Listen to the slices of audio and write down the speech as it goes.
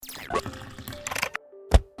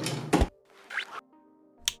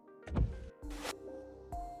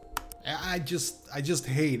I just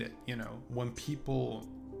hate it, when people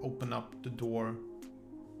open up the door.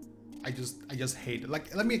 I just hate it.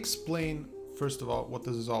 Like, let me explain first of all what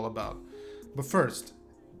this is all about. But first,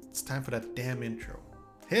 it's time for that damn intro.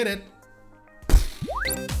 Hit it.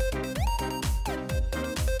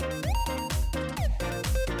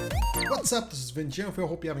 What's up? This is Vin Jennifer. I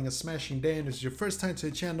hope you're having a smashing day, and if this is your first time to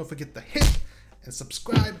the channel, don't forget to hit and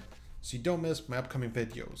subscribe so you don't miss my upcoming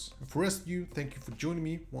videos. And for the rest of you, thank you for joining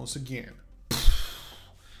me once again.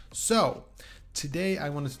 So, today I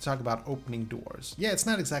wanted to talk about opening doors. Yeah, it's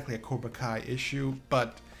not exactly a Cobra Kai issue,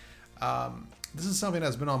 but this is something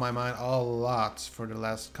that's been on my mind a lot for the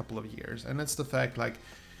last couple of years, and it's the fact, like,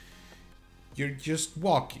 you're just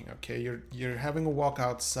walking, okay? You're having a walk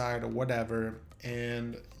outside or whatever,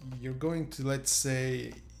 and you're going to, let's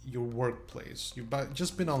say, your workplace. You've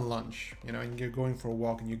just been on lunch, and you're going for a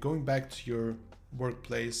walk, and you're going back to your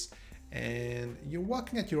workplace, and you're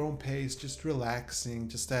walking at your own pace, just relaxing,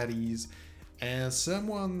 just at ease, and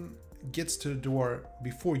someone gets to the door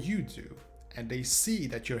before you do, and they see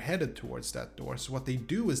that you're headed towards that door. So what they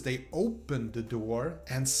do is they open the door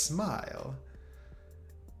and smile.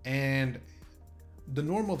 And the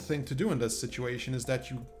normal thing to do in this situation is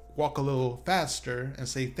that you walk a little faster and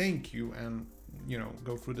say thank you and,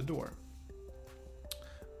 go through the door.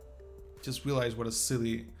 Just realize what a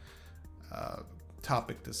silly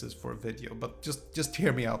topic this is for a video, but just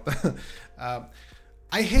hear me out.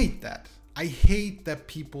 I hate that. I hate that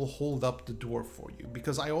people hold up the door for you,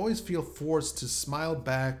 because I always feel forced to smile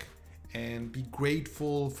back and be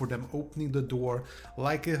grateful for them opening the door,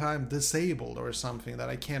 like if I'm disabled or something, that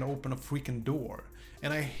I can't open a freaking door.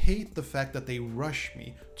 And I hate the fact that they rush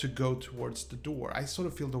me to go towards the door. I sort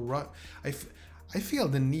of feel I feel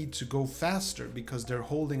the need to go faster because they're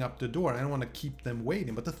holding up the door. I don't want to keep them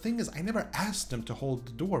waiting. But the thing is, I never asked them to hold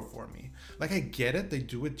the door for me. Like, I get it, they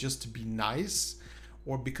do it just to be nice,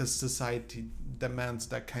 or because society demands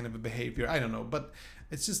that kind of a behavior. I don't know, but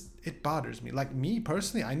it bothers me. Like, me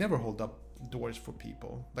personally, I never hold up doors for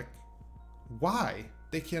people. Like, why?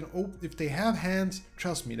 They can if they have hands,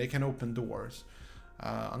 trust me, they can open doors.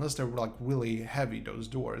 Unless they're like really heavy, those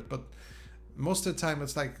doors. But most of the time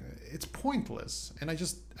it's pointless. And I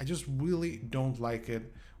just really don't like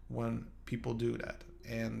it when people do that.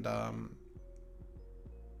 And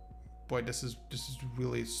boy, this is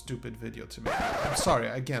really a stupid video to make. I'm sorry,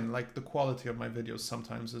 again, like, the quality of my videos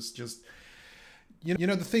sometimes is just,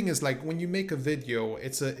 the thing is, like, when you make a video,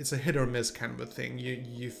 it's a hit or miss kind of a thing.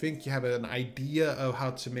 You think you have an idea of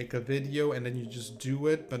how to make a video, and then you just do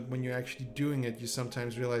it, but when you're actually doing it, you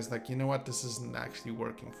sometimes realize, like, what, this isn't actually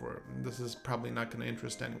working this is probably not going to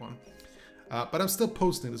interest anyone. But I'm still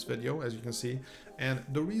posting this video, as you can see, and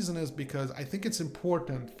the reason is because I think it's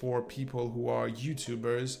important for people who are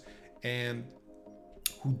YouTubers and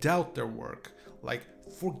who doubt their work. Like,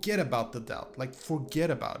 forget about the doubt. Like,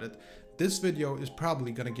 forget about it. This video is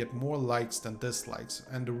probably gonna get more likes than dislikes,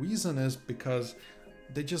 and the reason is because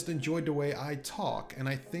they just enjoy the way I talk, and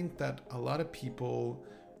I think that a lot of people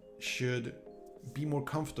should be more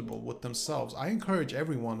comfortable with themselves. I encourage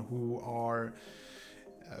everyone who are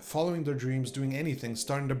following their dreams, doing anything,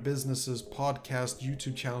 starting their businesses, podcasts,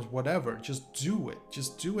 YouTube channels, whatever, just do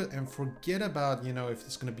it and forget about, if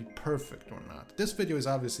it's going to be perfect or not. This video is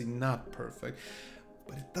obviously not perfect,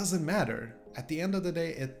 but it doesn't matter. At the end of the day,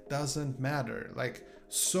 it doesn't matter. Like,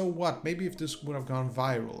 so what? Maybe if this would have gone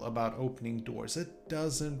viral about opening doors, it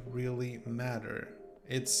doesn't really matter.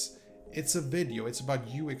 It's a video. It's about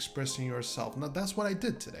you expressing yourself. Now, that's what I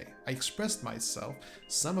did today. I expressed myself.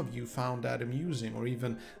 Some of you found that amusing, or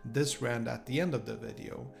even this rant at the end of the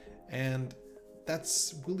video. And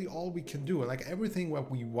that's really all we can do. Like, everything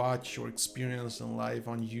what we watch or experience in life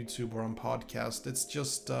on YouTube or on podcast, it's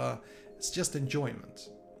just enjoyment.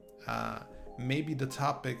 Maybe the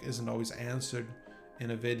topic isn't always answered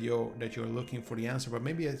in a video that you're looking for the answer, but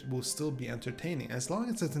maybe it will still be entertaining. As long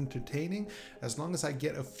as it's entertaining, as long as I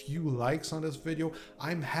get a few likes on this video,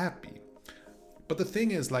 I'm happy. But the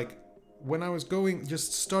thing is, like, when I was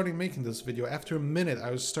starting making this video, after a minute,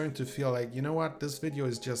 I was starting to feel like, what, this video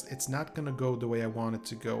is it's not gonna go the way I want it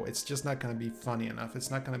to go. It's just not gonna be funny enough.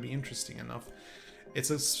 It's not gonna be interesting enough.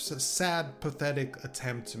 It's a sad, pathetic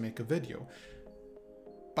attempt to make a video.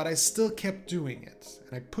 But I still kept doing it,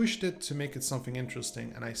 and I pushed it to make it something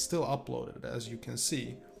interesting, and I still uploaded it, as you can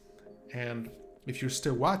see. And if you're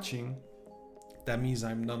still watching, that means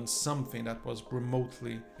I've done something that was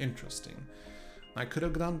remotely interesting. I could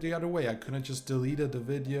have done the other way. I could have just deleted the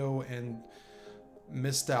video and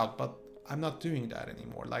missed out, but I'm not doing that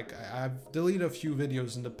anymore. Like, I've deleted a few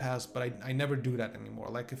videos in the past, but I never do that anymore.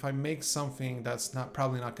 Like, if I make something that's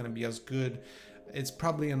probably not going to be as good It's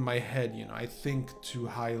probably in my head, you know, I think too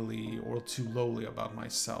highly or too lowly about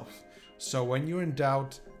myself. So when you're in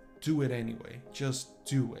doubt, do it anyway. Just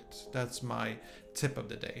do it. That's my tip of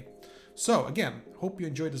the day. So again, hope you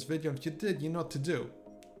enjoyed this video. If you did, you know what to do.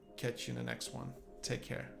 Catch you in the next one. Take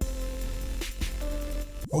care.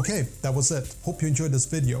 Okay, that was it. Hope you enjoyed this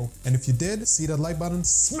video. And if you did, see that like button,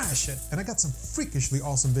 smash it. And I got some freakishly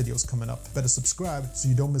awesome videos coming up. Better subscribe so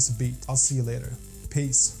you don't miss a beat. I'll see you later.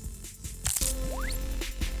 Peace.